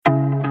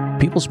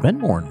People spend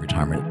more in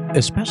retirement,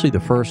 especially the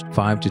first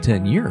 5 to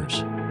 10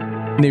 years.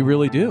 They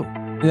really do.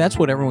 And that's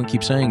what everyone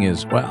keeps saying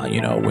is, well,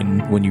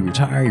 when you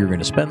retire, you're going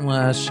to spend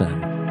less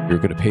and you're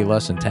going to pay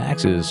less in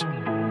taxes.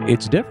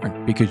 It's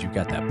different because you've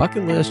got that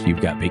bucket list,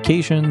 you've got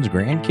vacations,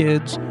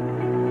 grandkids.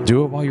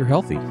 Do it while you're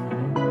healthy.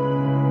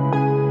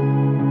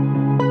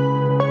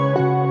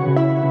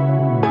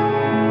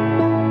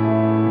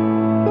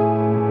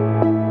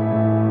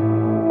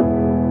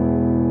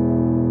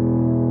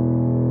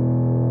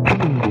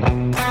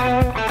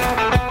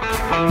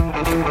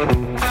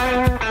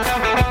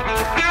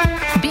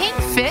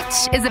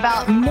 Is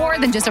about more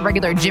than just a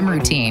regular gym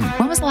routine.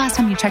 When was the last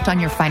time you checked on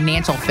your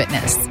financial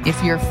fitness?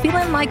 If you're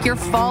feeling like you're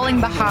falling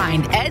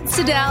behind, Ed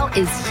Siddell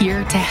is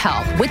here to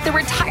help with The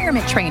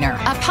Retirement Trainer,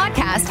 a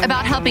podcast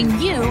about helping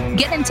you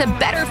get into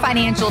better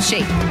financial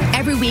shape.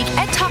 Every week,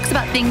 Ed talks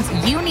about things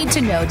you need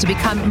to know to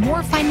become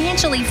more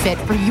financially fit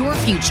for your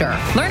future.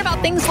 Learn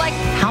about things like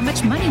how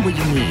much money will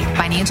you need,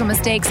 financial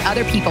mistakes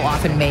other people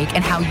often make,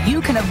 and how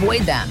you can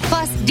avoid them.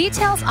 Plus,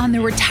 details on the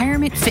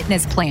Retirement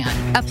Fitness Plan,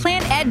 a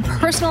plan Ed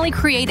personally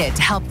created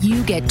to help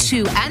you get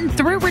to and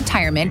through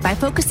retirement by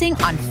focusing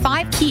on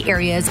 5 key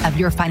areas of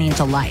your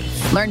financial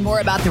life. Learn more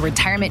about the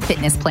Retirement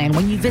Fitness Plan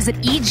when you visit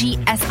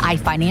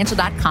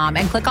egsifinancial.com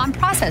and click on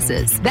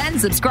processes. Then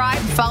subscribe,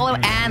 follow,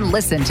 and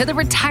listen to The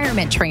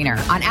Retirement Trainer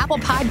on Apple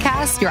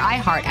Podcasts, your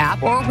iHeart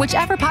app, or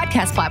whichever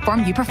podcast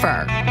platform you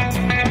prefer.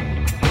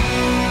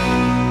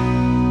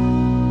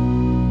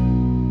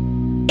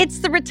 It's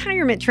The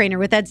Retirement Trainer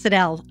with Ed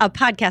Siddell, a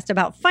podcast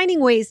about finding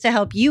ways to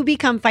help you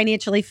become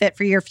financially fit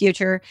for your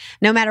future,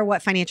 no matter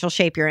what financial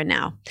shape you're in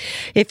now.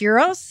 If you're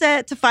all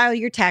set to file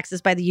your taxes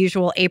by the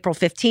usual April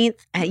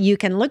 15th, you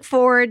can look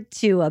forward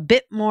to a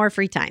bit more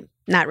free time.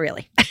 Not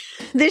really.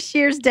 This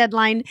year's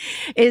deadline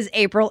is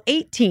April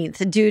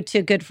 18th due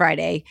to Good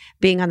Friday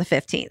being on the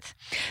 15th.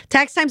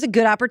 Tax time's a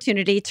good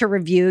opportunity to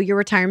review your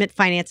retirement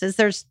finances.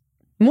 There's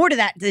more to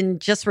that than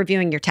just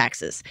reviewing your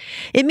taxes.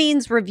 It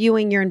means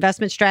reviewing your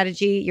investment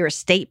strategy, your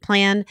estate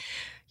plan,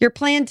 your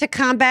plan to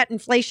combat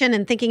inflation,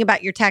 and thinking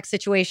about your tax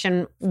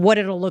situation, what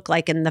it'll look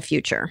like in the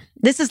future.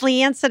 This is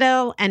Leanne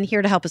Siddell, and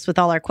here to help us with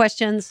all our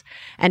questions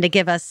and to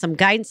give us some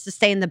guidance to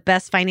stay in the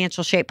best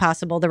financial shape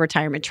possible, the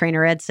Retirement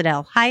Trainer, Ed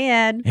Siddell. Hi,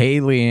 Ed.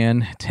 Hey,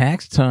 Leanne.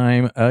 Tax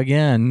time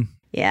again.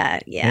 Yeah.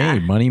 Hey,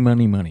 money,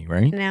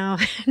 right?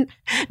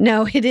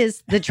 No, it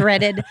is the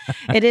dreaded.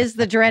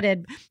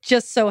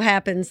 Just so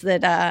happens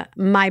that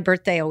my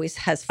birthday always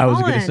has fallen. I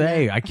was going to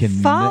say, I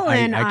can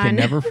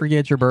never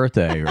forget your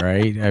birthday,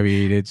 right? I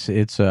mean, it's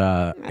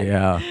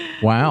yeah.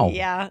 Wow.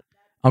 Yeah.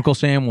 Uncle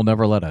Sam will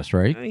never let us,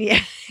 right? Yeah,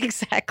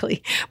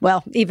 exactly.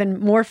 Well, even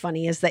more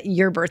funny is that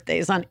your birthday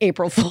is on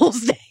April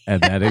Fool's Day.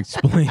 And that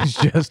explains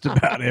just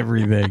about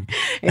everything.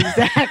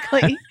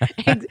 Exactly.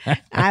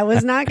 I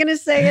was not going to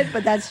say it,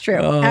 but that's true.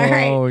 Oh, all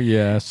right.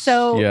 Yes.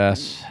 So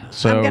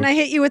I'm going to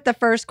hit you with the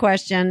first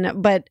question,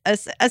 but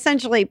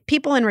essentially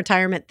people in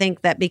retirement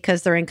think that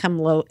because their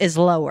income is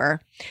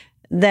lower,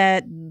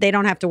 that they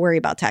don't have to worry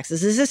about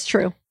taxes. Is this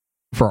true?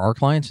 For our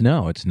clients,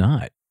 no, it's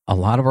not. A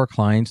lot of our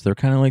clients, they're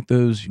kind of like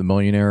the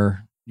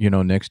millionaire,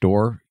 next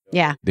door.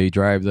 Yeah. They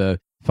drive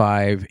the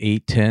 5,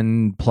 8,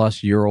 10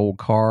 plus year old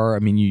car. I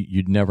mean,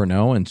 you'd never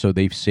know. And so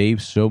they've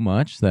saved so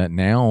much that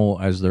now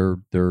as they're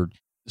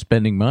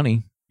spending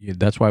money,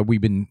 that's why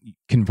we've been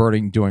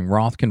doing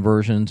Roth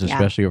conversions,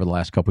 especially over the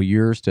last couple of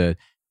years to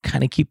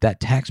kind of keep that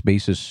tax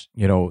basis,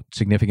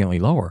 significantly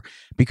lower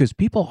because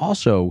people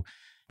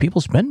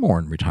spend more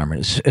in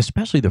retirement,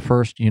 especially the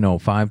first,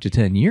 5 to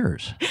 10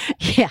 years.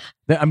 Yeah.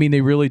 I mean,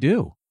 they really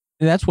do.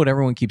 And that's what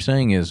everyone keeps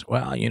saying is,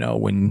 well,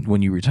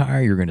 when you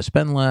retire, you're going to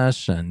spend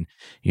less and,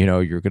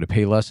 you're going to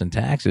pay less in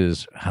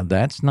taxes.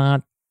 That's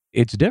not,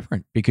 it's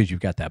different because you've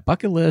got that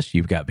bucket list,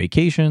 you've got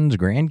vacations,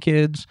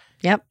 grandkids.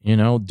 Yep.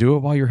 Do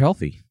it while you're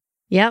healthy.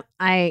 Yep.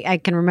 I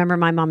can remember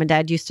my mom and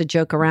dad used to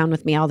joke around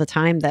with me all the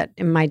time that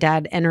my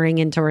dad entering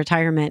into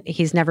retirement,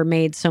 he's never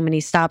made so many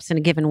stops in a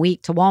given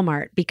week to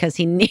Walmart because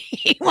he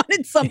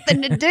wanted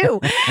something to do.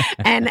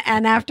 and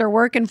after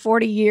working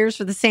 40 years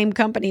for the same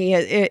company,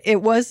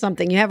 it was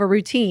something. You have a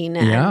routine.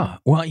 Yeah.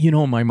 Well,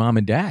 my mom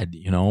and dad,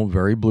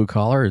 very blue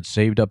collar, had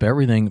saved up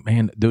everything.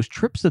 Man, those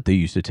trips that they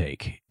used to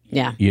take.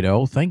 Yeah.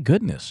 Thank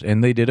goodness.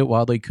 And they did it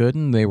while they could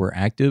and they were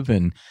active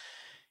and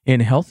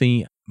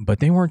healthy, but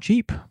they weren't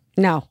cheap.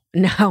 No.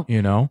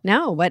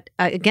 No, but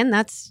again,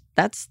 that's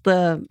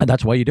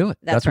why you do it.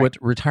 That's right. What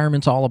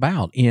retirement's all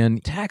about. In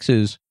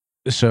taxes,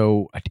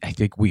 so I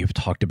think we have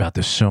talked about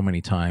this so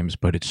many times,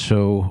 but it's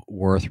so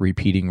worth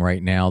repeating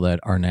right now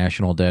that our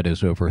national debt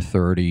is over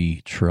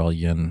 $30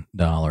 trillion.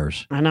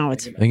 I know.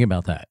 Think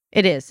about that.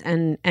 It is.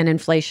 And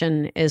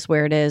inflation is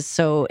where it is.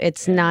 So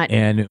it's not.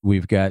 And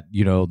we've got,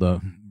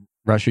 the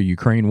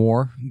Russia-Ukraine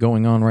war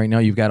going on right now.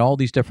 You've got all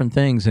these different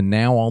things. And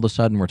now all of a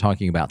sudden we're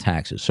talking about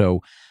taxes.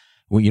 So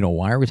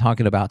why are we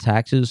talking about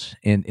taxes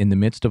in the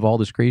midst of all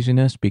this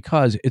craziness?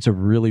 Because it's a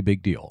really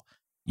big deal.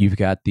 You've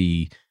got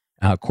the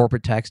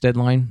corporate tax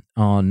deadline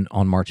on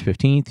March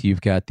 15th.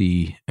 You've got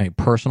the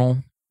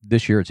personal.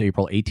 This year it's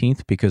April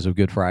 18th because of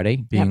Good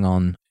Friday being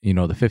on, the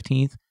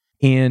 15th.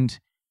 And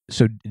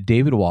so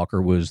David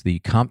Walker was the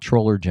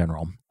Comptroller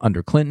General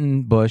under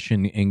Clinton, Bush,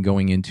 and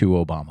going into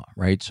Obama,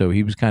 right? So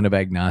he was kind of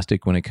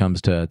agnostic when it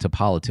comes to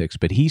politics.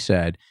 But he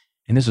said,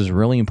 and this is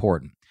really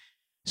important,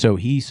 so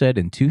he said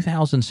in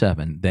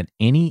 2007 that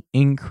any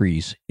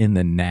increase in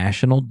the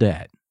national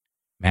debt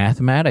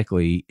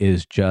mathematically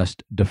is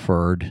just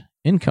deferred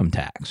income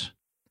tax,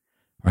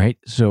 right?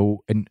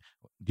 So, and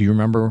do you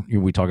remember,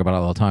 we talk about it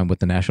all the time, what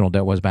the national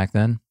debt was back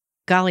then?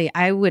 Golly,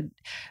 I would,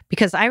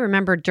 because I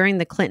remember during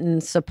the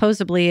Clintons,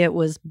 supposedly it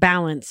was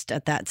balanced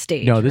at that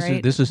stage. No, this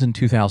right? is in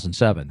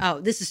 2007.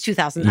 Oh, this is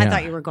 2000. Yeah. I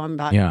thought you were going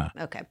about. Yeah.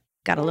 Okay.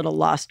 Got a little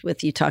lost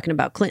with you talking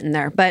about Clinton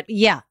there. But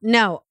yeah,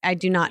 no, I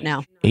do not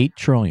know. 8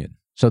 trillion.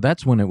 So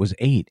that's when it was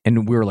 8.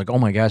 And we were like, oh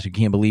my gosh, I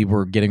can't believe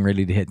we're getting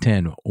ready to hit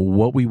 10.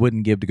 What we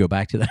wouldn't give to go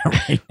back to that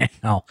right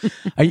now.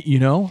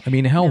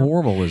 How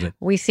horrible is it?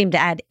 We seem to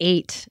add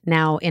 8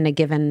 now in a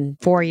given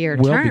 4-year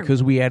term. Well,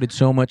 because we added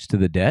so much to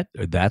the debt.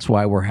 That's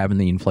why we're having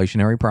the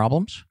inflationary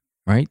problems,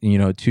 right?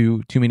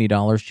 Too many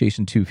dollars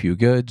chasing too few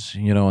goods,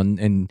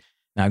 and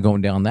not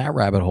going down that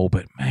rabbit hole.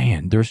 But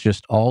man, there's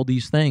just all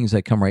these things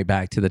that come right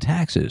back to the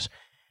taxes.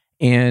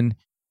 And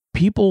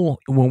people,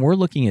 when we're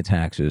looking at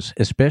taxes,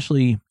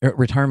 especially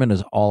retirement,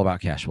 is all about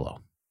cash flow.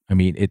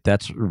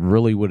 That's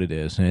really what it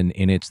is. And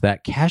it's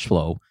that cash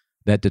flow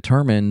that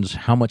determines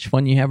how much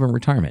fun you have in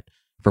retirement.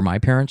 For my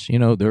parents,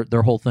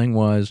 their whole thing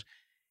was,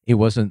 it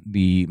wasn't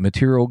the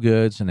material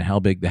goods and how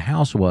big the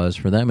house was.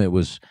 For them, it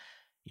was,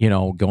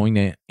 going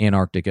to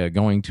Antarctica,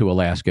 going to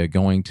Alaska,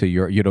 going to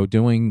Europe,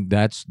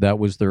 that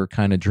was their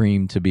kind of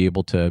dream, to be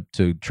able to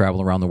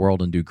travel around the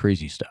world and do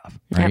crazy stuff.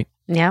 Right.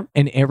 Yeah.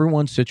 And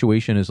everyone's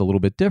situation is a little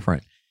bit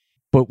different.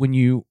 But when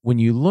you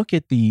look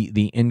at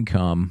the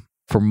income,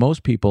 for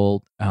most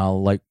people,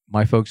 like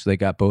my folks, they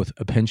got both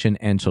a pension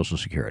and Social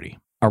Security.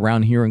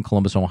 Around here in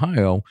Columbus,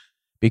 Ohio,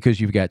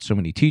 because you've got so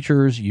many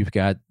teachers, you've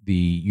got the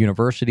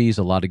universities,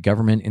 a lot of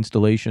government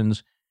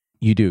installations.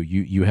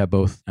 You have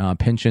both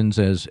pensions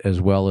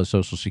as well as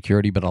Social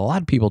Security, but a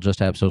lot of people just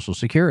have Social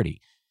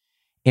Security.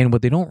 And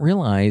what they don't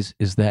realize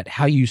is that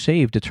how you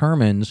save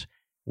determines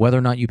whether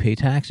or not you pay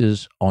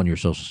taxes on your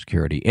Social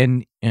Security.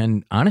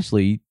 And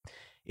honestly,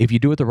 if you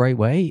do it the right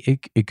way,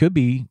 it could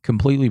be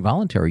completely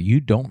voluntary.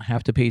 You don't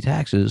have to pay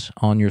taxes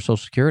on your Social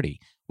Security,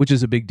 which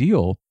is a big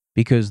deal,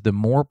 because the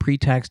more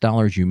pre-tax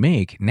dollars you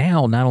make,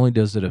 now not only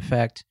does it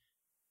affect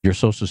your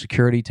Social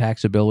Security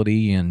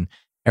taxability and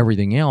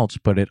everything else,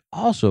 but it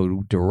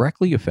also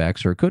directly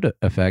affects, or could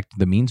affect,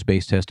 the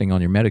means-based testing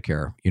on your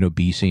Medicare,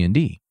 B, C, and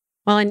D.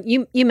 Well, and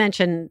you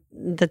mentioned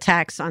the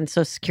tax on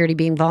Social Security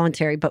being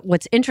voluntary, but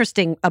what's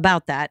interesting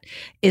about that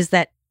is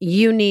that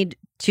you need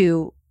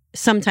to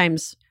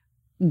sometimes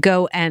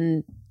go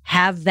and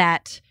have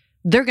that,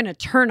 they're going to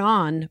turn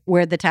on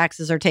where the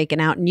taxes are taken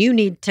out, and you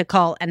need to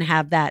call and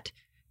have that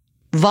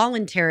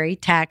voluntary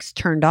tax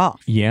turned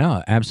off.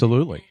 Yeah,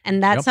 absolutely.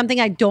 And that's something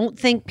I don't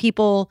think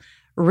people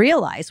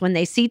realize. When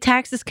they see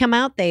taxes come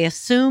out, they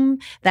assume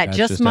that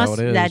just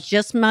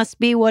must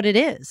be what it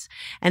is,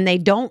 and they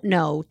don't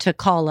know to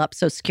call up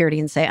Social Security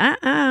and say,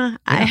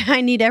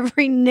 I need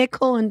every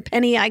nickel and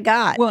penny I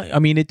got. Well,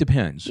 it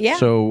depends. Yeah.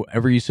 So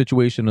every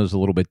situation is a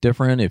little bit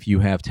different. If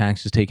you have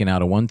taxes taken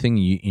out of one thing,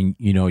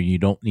 you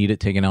don't need it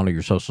taken out of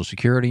your Social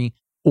Security.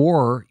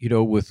 Or,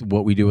 with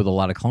what we do with a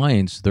lot of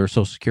clients, their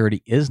Social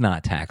Security is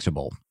not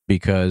taxable,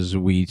 because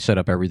we set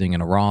up everything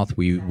in a Roth.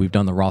 We've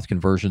done the Roth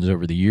conversions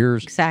over the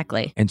years.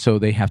 Exactly. And so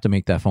they have to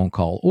make that phone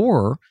call.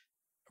 Or,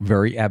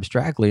 very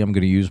abstractly, I'm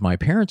going to use my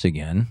parents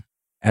again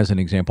as an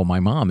example. My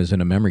mom is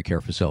in a memory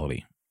care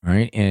facility,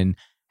 right? And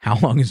how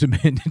long has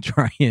it been to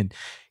try and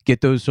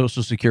get those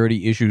Social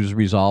Security issues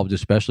resolved,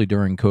 especially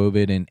during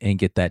COVID, and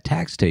get that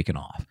tax taken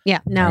off? Yeah,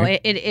 no, right?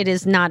 it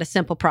is not a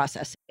simple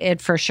process. It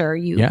for sure.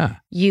 You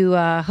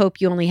hope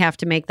you only have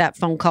to make that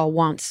phone call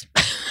once.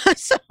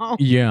 So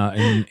yeah,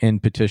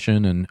 and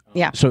petition, and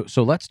yeah. So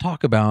let's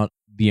talk about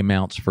the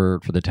amounts for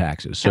the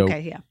taxes. So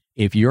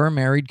if you're a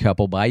married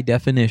couple, by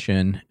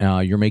definition,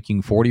 you're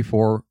making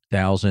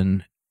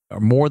 $44,000 or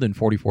more than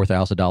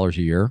 $44,000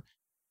 a year.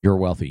 You're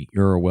wealthy.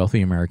 You're a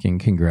wealthy American.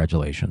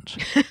 Congratulations.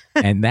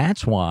 And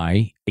that's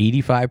why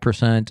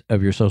 85%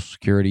 of your Social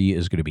Security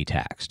is going to be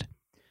taxed,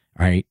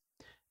 right?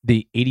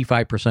 The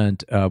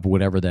 85% of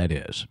whatever that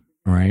is,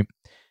 right?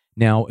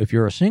 Now, if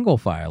you're a single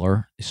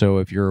filer, so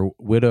if you're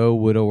widow,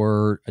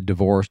 widower,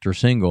 divorced, or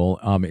single,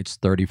 it's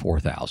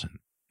 $34,000,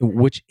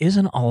 which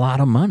isn't a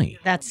lot of money.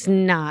 That's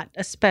not,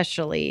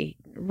 especially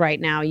right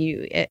now.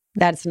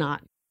 That's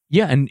not.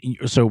 Yeah, and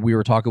so we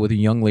were talking with a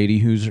young lady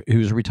who's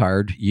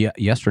retired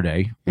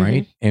yesterday,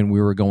 right? Mm-hmm. And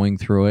we were going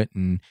through it,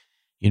 and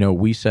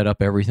we set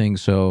up everything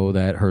so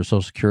that her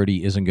Social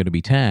Security isn't going to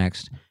be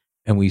taxed.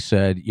 And we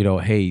said,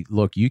 hey,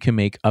 look, you can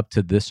make up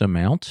to this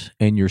amount,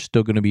 and you're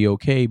still going to be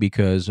okay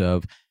because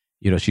of,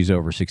 she's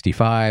over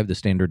 65, the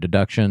standard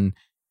deduction.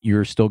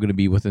 You're still going to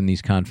be within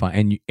these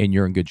confines, and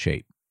you're in good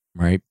shape,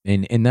 right?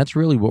 And that's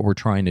really what we're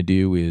trying to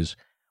do is,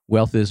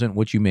 wealth isn't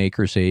what you make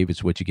or save,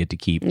 it's what you get to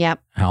keep. Yep.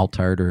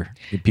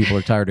 People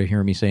are tired of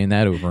hearing me saying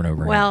that over and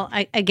over Well,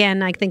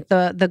 again. I think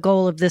the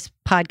goal of this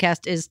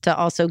podcast is to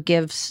also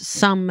give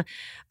some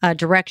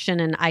direction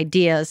and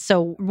ideas.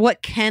 So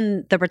what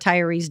can the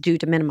retirees do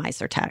to minimize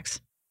their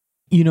tax?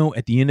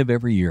 At the end of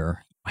every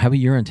year, have a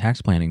year-end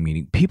tax planning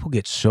meeting. People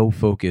get so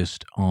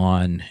focused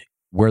on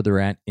where they're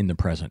at in the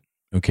present,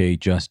 okay,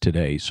 just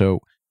today.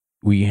 So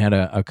we had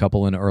a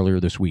couple in earlier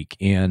this week,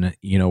 and,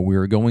 we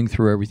were going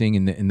through everything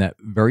in that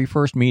very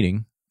first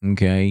meeting,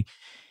 okay,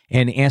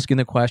 and asking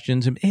the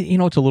questions. And,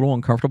 it's a little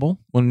uncomfortable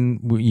when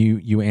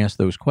you ask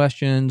those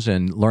questions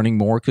and learning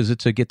more because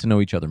it's a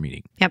get-to-know-each-other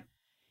meeting. Yep.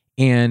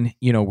 And,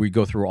 we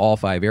go through all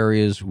 5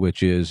 areas,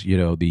 which is,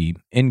 the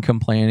income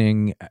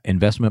planning,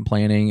 investment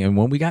planning. And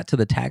when we got to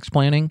the tax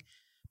planning,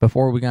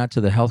 before we got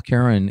to the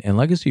healthcare and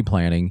legacy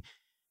planning,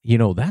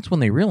 that's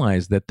when they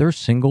realized that their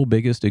single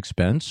biggest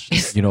expense,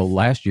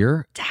 last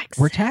year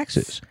were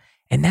taxes.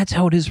 And that's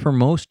how it is for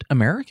most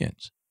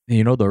Americans.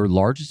 Their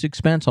largest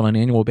expense on an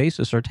annual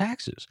basis are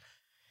taxes.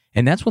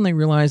 And that's when they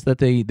realized that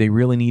they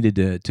really needed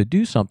to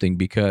do something,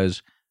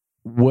 because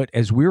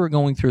as we were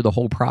going through the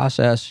whole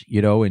process,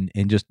 and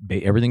just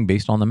everything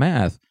based on the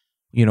math,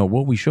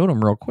 what we showed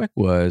them real quick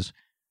was,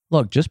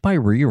 look, just by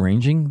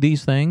rearranging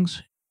these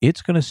things,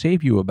 it's going to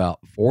save you about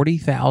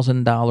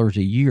 $40,000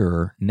 a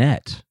year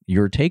net,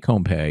 your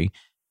take-home pay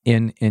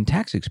in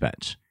tax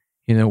expense.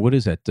 What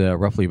is that?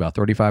 Roughly about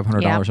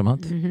 $3,500 a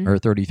month, or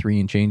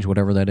 33 and change,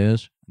 whatever that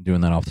is. I'm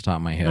doing that off the top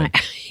of my head.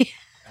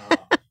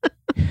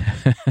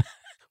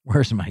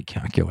 Where's my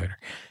calculator?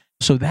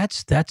 So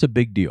that's a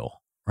big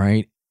deal,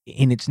 right?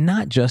 And it's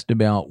not just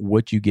about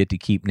what you get to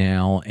keep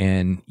now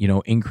and,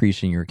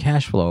 increasing your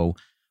cash flow,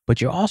 but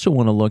you also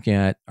want to look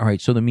at, all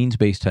right, so the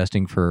means-based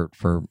testing for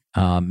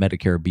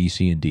Medicare B,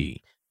 C, and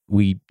D.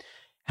 We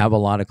have a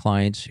lot of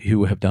clients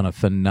who have done a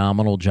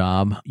phenomenal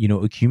job,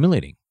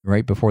 accumulating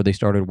right before they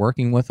started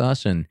working with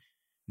us. And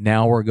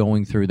now we're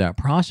going through that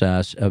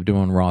process of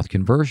doing Roth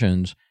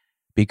conversions,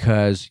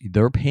 because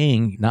they're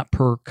paying not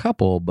per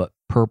couple, but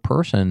per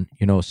person,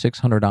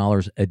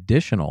 $600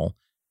 additional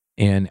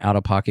in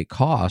out-of-pocket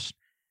cost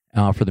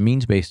for the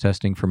means-based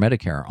testing for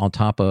Medicare, on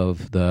top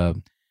of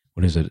the,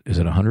 what is it? Is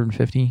it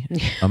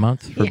 $150 a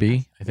month for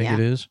B? I think it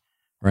is,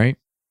 right?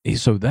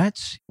 So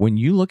that's, when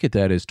you look at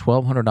that, as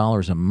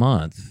 $1,200 a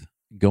month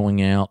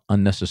going out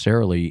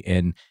unnecessarily,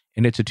 and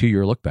it's a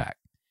 2-year look back.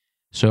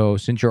 So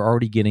since you're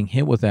already getting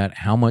hit with that,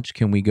 how much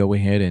can we go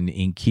ahead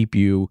and keep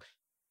you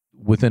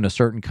within a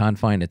certain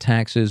confine of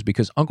taxes?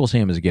 Because Uncle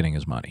Sam is getting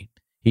his money.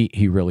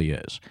 He really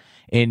is.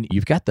 And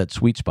you've got that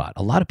sweet spot.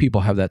 A lot of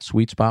people have that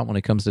sweet spot when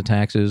it comes to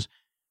taxes,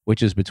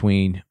 which is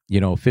between,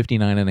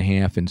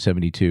 59.5 and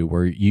 72,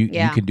 where you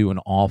can do an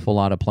awful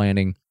lot of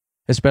planning,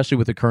 especially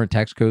with the current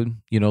tax code,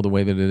 the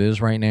way that it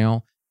is right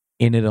now.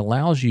 And it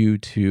allows you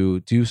to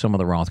do some of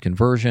the Roth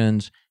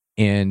conversions,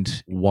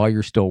 and while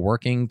you're still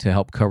working, to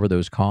help cover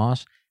those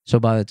costs. So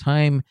by the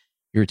time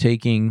you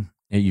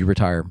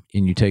retire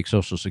and you take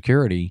Social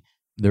Security,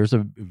 there's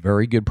a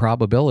very good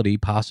possibility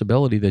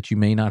that you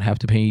may not have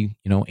to pay,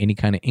 any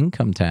kind of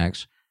income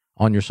tax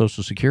on your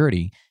Social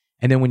Security.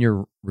 And then when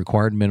your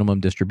required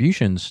minimum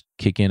distributions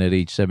kick in at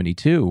age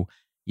 72,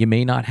 you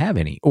may not have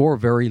any, or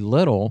very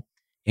little,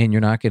 and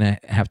you're not going to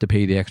have to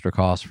pay the extra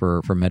cost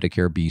for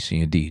Medicare B,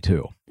 C, and D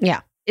too.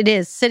 Yeah. It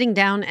is sitting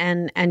down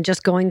and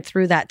just going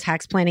through that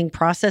tax planning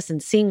process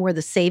and seeing where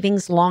the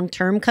savings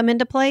long-term come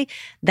into play.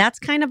 That's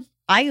kind of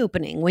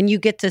eye-opening when you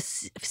get to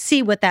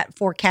see what that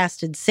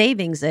forecasted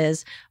savings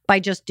is by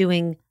just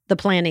doing the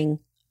planning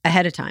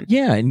ahead of time.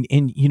 Yeah. And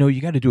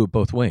you got to do it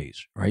both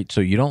ways, right?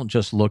 So you don't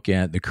just look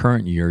at the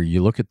current year,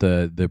 you look at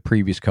the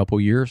previous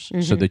couple years,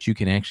 so that you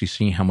can actually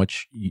see how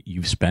much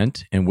you've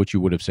spent and what you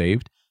would have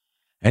saved.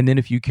 And then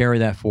if you carry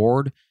that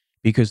forward,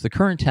 because the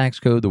current tax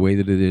code, the way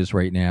that it is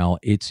right now,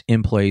 it's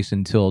in place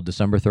until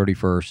December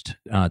 31st,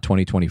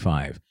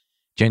 2025.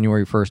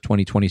 January 1st,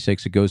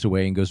 2026, it goes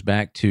away and goes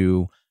back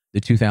to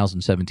the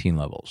 2017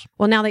 levels.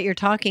 Well, now that you're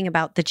talking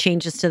about the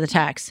changes to the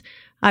tax,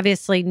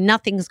 obviously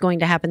nothing's going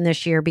to happen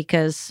this year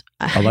because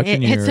it's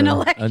an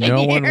election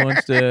no year. One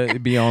wants to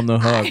be on the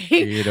hook.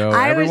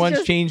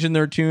 Everyone's changing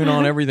their tune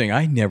on everything.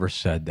 I never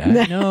said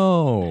that.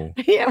 No.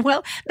 Yeah,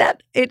 well,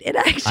 it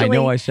actually, I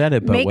know I said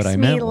it, but what I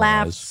meant makes me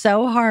laugh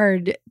so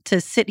hard to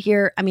sit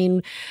here. I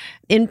mean,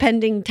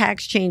 impending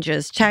tax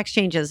changes,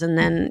 and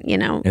then,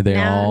 and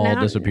they all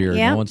disappear.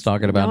 Yep. No one's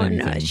talking about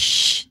anything.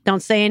 Shh,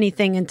 don't say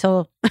anything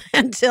until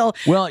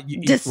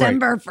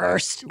December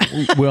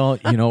 1st. Well,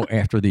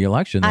 after the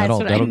election,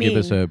 that'll give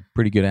us a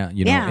pretty good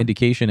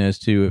indication as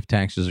to if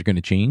taxes are going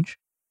to change.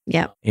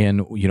 Yeah.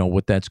 And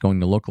what that's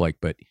going to look like.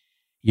 But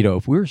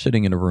if we were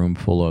sitting in a room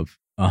full of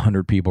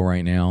 100 people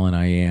right now, and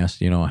I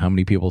asked, how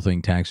many people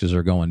think taxes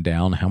are going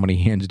down, how many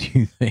hands do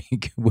you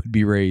think would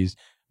be raised?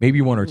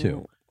 Maybe one or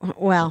two.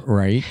 Well,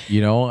 right.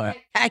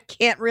 I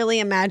can't really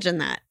imagine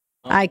that.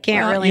 I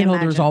can't really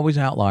imagine. There's always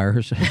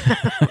outliers.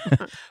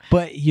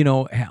 But,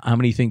 how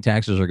many think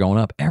taxes are going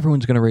up?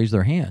 Everyone's going to raise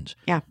their hands.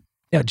 Yeah.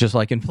 Yeah, just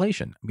like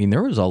inflation. I mean,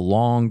 there was a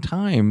long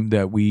time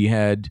that we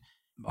had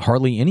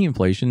hardly any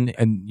inflation.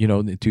 And,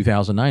 in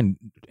 2009,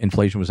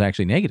 inflation was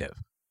actually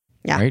negative,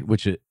 right?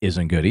 Which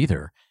isn't good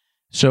either.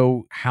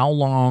 So how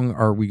long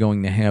are we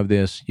going to have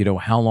this?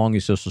 How long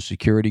is Social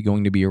Security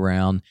going to be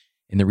around?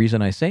 And the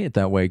reason I say it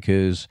that way,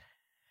 because,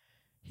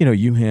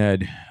 you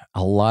had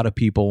a lot of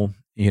people,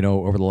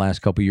 over the last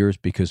couple of years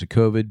because of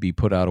COVID be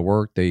put out of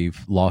work. They've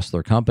lost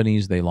their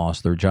companies. They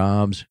lost their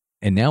jobs.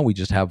 And now we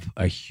just have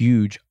a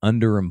huge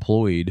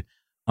unemployed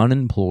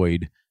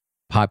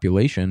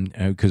population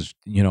because,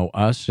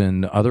 us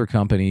and other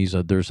companies,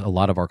 there's a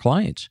lot of our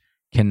clients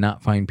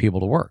cannot find people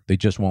to work. They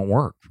just won't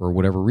work for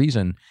whatever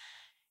reason.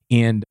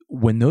 And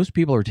when those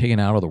people are taken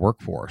out of the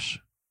workforce,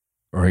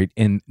 right,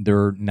 and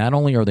they're not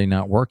only are they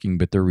not working,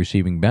 but they're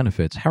receiving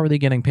benefits, how are they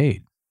getting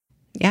paid?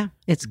 Yeah,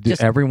 it's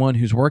just everyone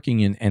who's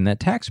working in that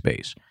tax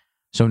base.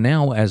 So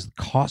now as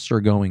costs are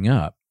going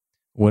up,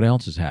 what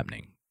else is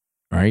happening,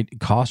 right?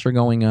 Costs are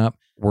going up.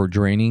 We're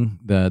draining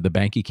the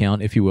bank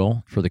account, if you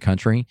will, for the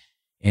country.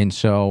 And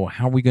so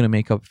how are we going to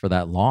make up for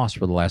that loss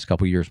for the last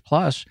couple of years?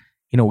 Plus,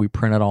 we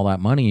printed all that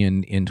money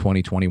in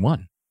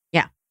 2021.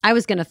 Yeah. I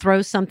was going to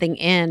throw something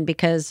in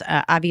because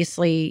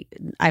obviously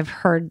I've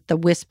heard the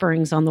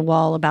whisperings on the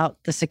wall about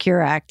the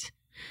Secure Act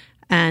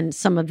and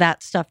some of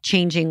that stuff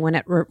changing when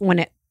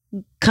it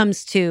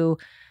comes to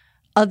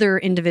other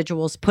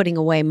individuals putting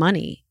away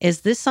money.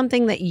 Is this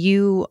something that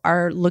you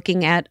are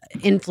looking at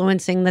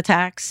influencing the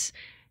tax,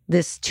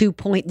 this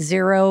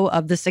 2.0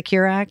 of the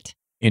Secure Act?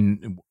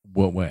 In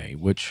what way?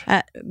 Which?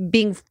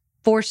 Being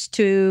forced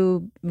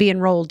to be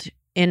enrolled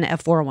in a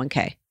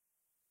 401k.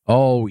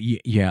 Oh,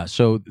 yeah.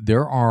 So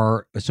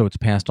it's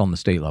passed on the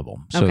state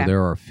level. So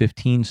there are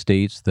 15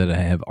 states that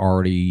have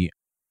already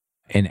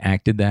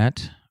enacted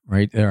that.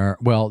 Right.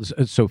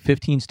 So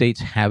 15 states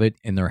have it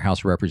in their House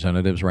of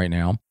Representatives right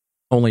now.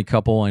 Only a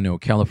couple, I know,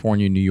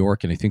 California, New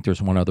York, and I think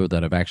there's one other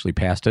that have actually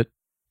passed it.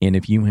 And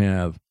if you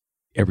have,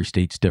 every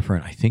state's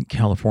different. I think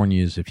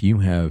California is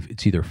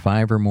it's either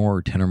 5 or more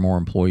or 10 or more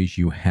employees,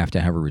 you have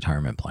to have a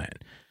retirement plan.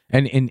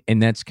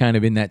 And that's kind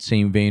of in that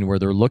same vein where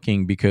they're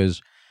looking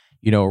because,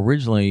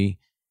 originally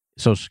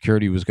Social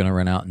Security was going to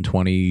run out in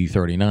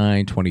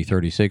 2039,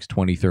 2036,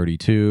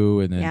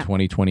 2032, and then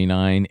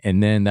 2029.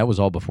 And then that was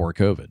all before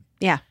COVID.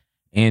 Yeah.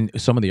 And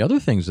some of the other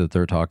things that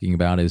they're talking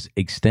about is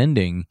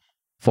extending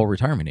full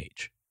retirement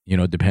age,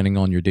 depending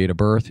on your date of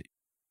birth.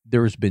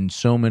 There's been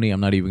so many,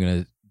 I'm not even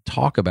going to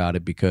talk about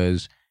it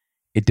because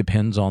it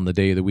depends on the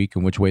day of the week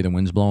and which way the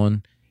wind's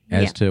blowing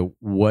as to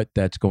what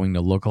that's going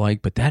to look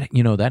like. But that,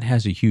 that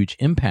has a huge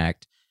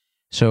impact.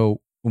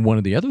 So one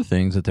of the other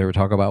things that they were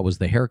talking about was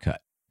the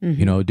haircut,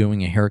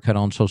 doing a haircut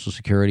on Social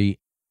Security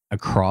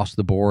across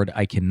the board.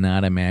 I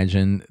cannot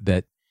imagine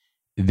that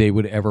they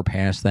would ever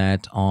pass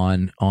that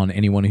on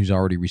anyone who's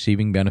already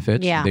receiving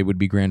benefits. Yeah. They would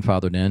be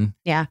grandfathered in.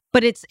 Yeah.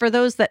 But it's for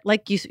those that,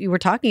 like you were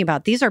talking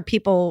about, these are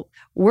people,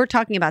 we're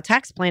talking about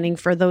tax planning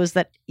for those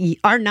that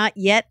are not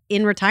yet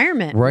in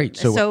retirement. Right.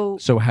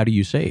 So how do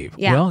you save?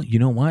 Yeah. Well, you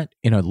know what?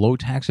 In a low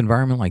tax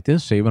environment like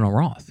this, save in a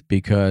Roth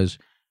because,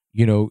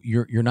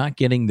 you're not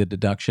getting the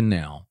deduction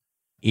now.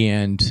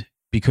 And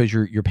because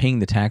you're paying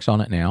the tax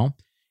on it now,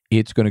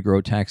 it's going to grow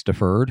tax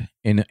deferred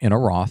in a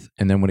Roth.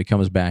 And then when it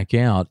comes back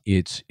out,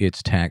 it's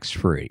tax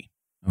free.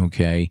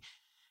 Okay.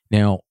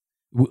 Now,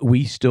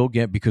 we still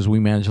get, because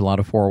we manage a lot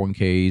of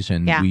 401ks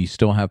and we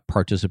still have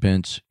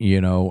participants,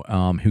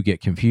 who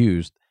get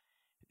confused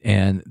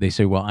and they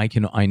say, well,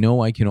 I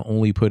know I can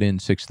only put in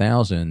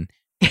 6,000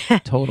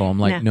 total. I'm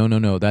like,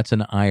 no, that's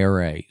an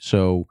IRA.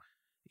 So,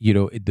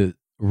 the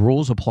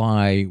rules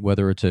apply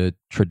whether it's a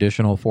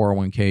traditional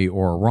 401k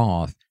or a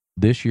Roth.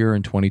 This year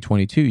in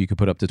 2022, you could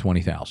put up to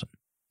 20,000.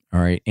 All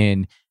right.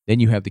 And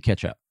then you have the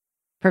catch up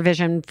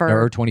provision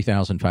for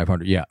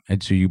 20,500. Yeah.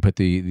 And so you put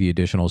the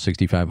additional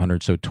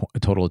 6,500. So a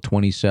total of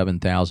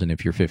 27,000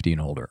 if you're 50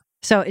 and older.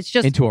 So it's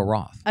just into a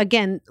Roth.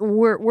 Again,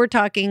 we're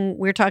talking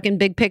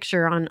big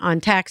picture on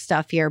tax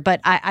stuff here,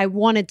 but I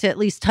wanted to at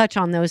least touch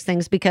on those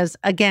things because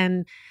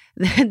again,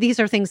 these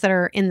are things that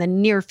are in the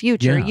near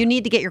future. Yeah. You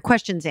need to get your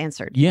questions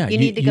answered. Yeah, you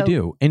need to go.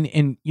 You do.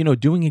 And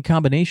doing a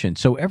combination.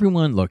 So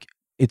everyone, look,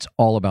 it's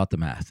all about the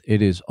math.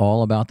 It is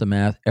all about the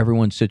math.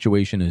 Everyone's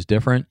situation is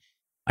different.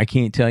 I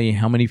can't tell you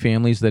how many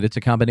families that it's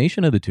a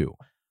combination of the two,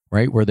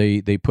 right? Where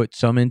they put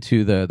some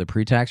into the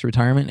pre-tax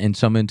retirement and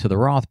some into the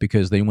Roth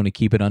because they want to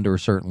keep it under a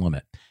certain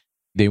limit.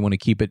 They want to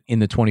keep it in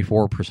the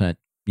 24%,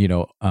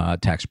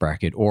 tax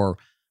bracket or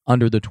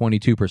under the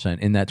 22%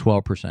 in that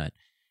 12%.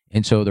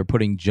 And so they're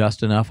putting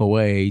just enough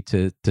away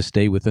to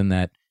stay within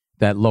that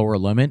lower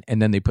limit,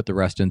 and then they put the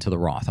rest into the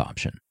Roth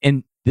option.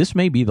 And this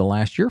may be the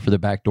last year for the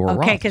backdoor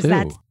Roth, okay,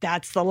 because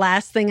that's the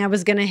last thing I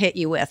was going to hit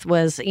you with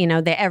was,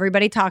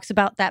 everybody talks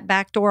about that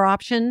backdoor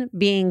option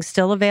being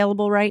still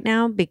available right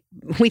now.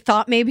 We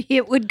thought maybe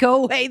it would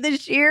go away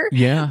this year,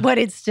 but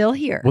it's still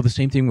here. Well, the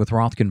same thing with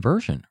Roth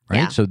conversion, right?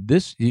 Yeah. So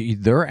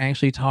they're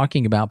actually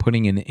talking about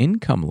putting an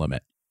income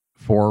limit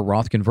for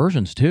Roth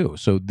conversions too.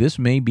 So this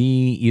may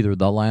be either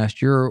the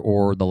last year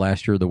or the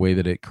last year the way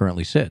that it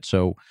currently sits.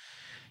 So,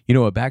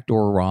 A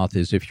backdoor Roth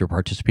is if you're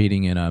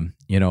participating in an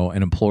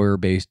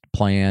employer-based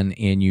plan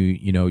and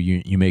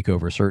you make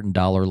over a certain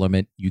dollar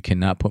limit, you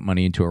cannot put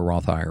money into a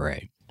Roth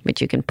IRA. But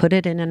you can put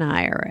it in an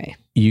IRA.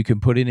 You can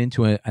put it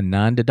into a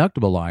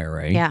non-deductible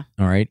IRA. Yeah.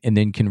 All right. And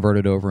then convert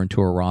it over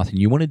into a Roth. And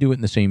you want to do it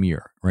in the same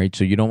year, right?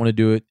 So you don't want to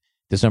do it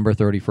December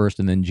 31st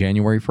and then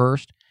January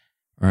 1st,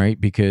 all right?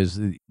 Because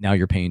now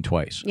you're paying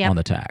twice on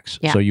the tax.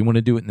 Yep. So you want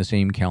to do it in the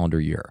same calendar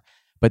year.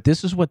 But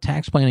this is what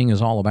tax planning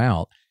is all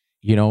about.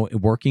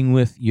 Working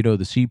with, the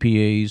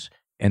CPAs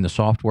and the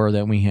software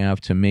that we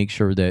have to make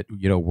sure that,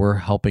 we're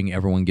helping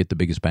everyone get the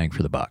biggest bang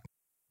for the buck.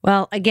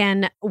 Well,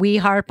 again, we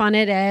harp on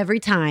it every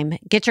time.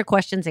 Get your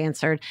questions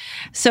answered.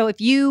 So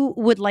if you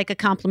would like a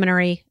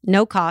complimentary,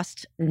 no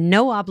cost,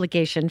 no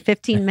obligation,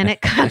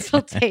 15-minute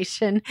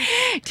consultation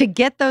to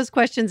get those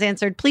questions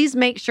answered, please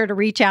make sure to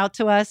reach out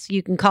to us.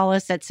 You can call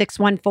us at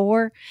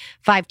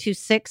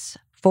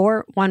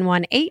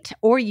 614-526-4118,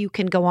 or you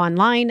can go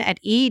online at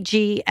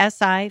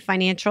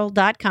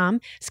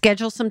egsifinancial.com,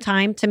 schedule some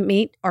time to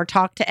meet or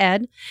talk to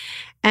Ed.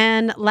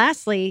 And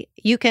lastly,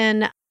 you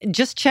can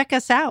just check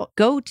us out.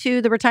 Go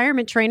to the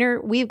Retirement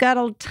Trainer. We've got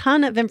a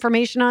ton of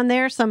information on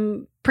there,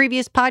 some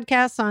previous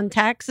podcasts on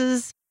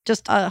taxes,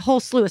 just a whole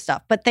slew of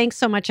stuff. But thanks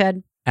so much,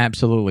 Ed.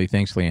 Absolutely.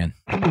 Thanks, Leanne.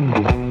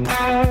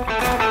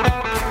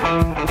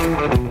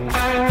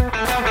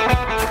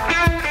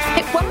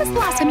 When was the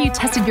last time you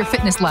tested your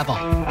fitness level?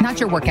 Not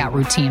your workout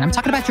routine. I'm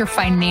talking about your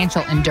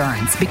financial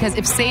endurance. Because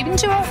if saving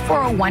to a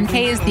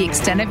 401k is the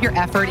extent of your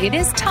effort, it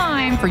is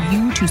time for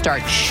you to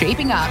start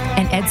shaping up.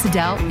 And Ed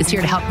Siddell is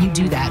here to help you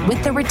do that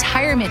with the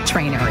Retirement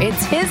Trainer.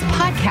 It's his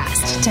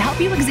podcast to help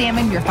you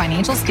examine your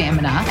financial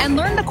stamina and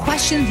learn the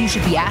questions you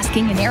should be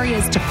asking and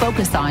areas to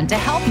focus on to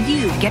help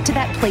you get to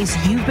that place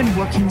you've been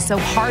working so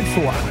hard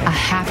for, a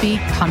happy,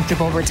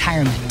 comfortable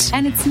retirement.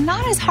 And it's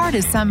not as hard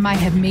as some might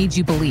have made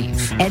you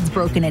believe. Ed's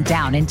broken it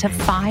down into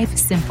 5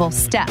 simple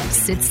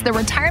steps. It's the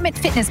Retirement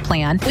Fitness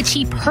Plan, which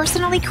he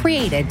personally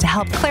created to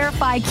help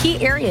clarify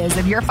key areas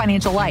of your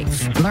financial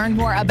life. Learn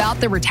more about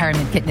the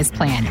Retirement Fitness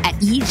Plan at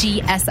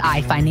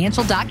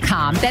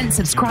egsifinancial.com. Then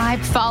subscribe,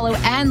 follow,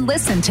 and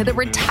listen to the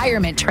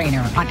Retirement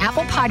Trainer on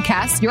Apple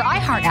Podcasts, your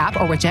iHeart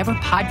app, or whichever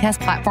podcast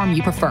platform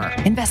you prefer.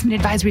 Investment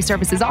advisory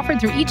services offered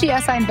through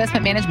EGSI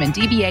Investment Management,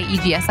 DBA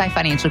EGSI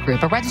Financial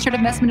Group, a registered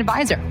investment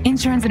advisor.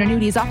 Insurance and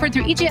annuities offered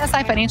through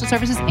EGSI Financial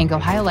Services, Inc.,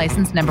 Ohio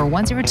license number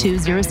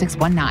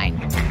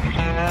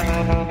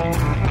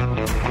 1020619.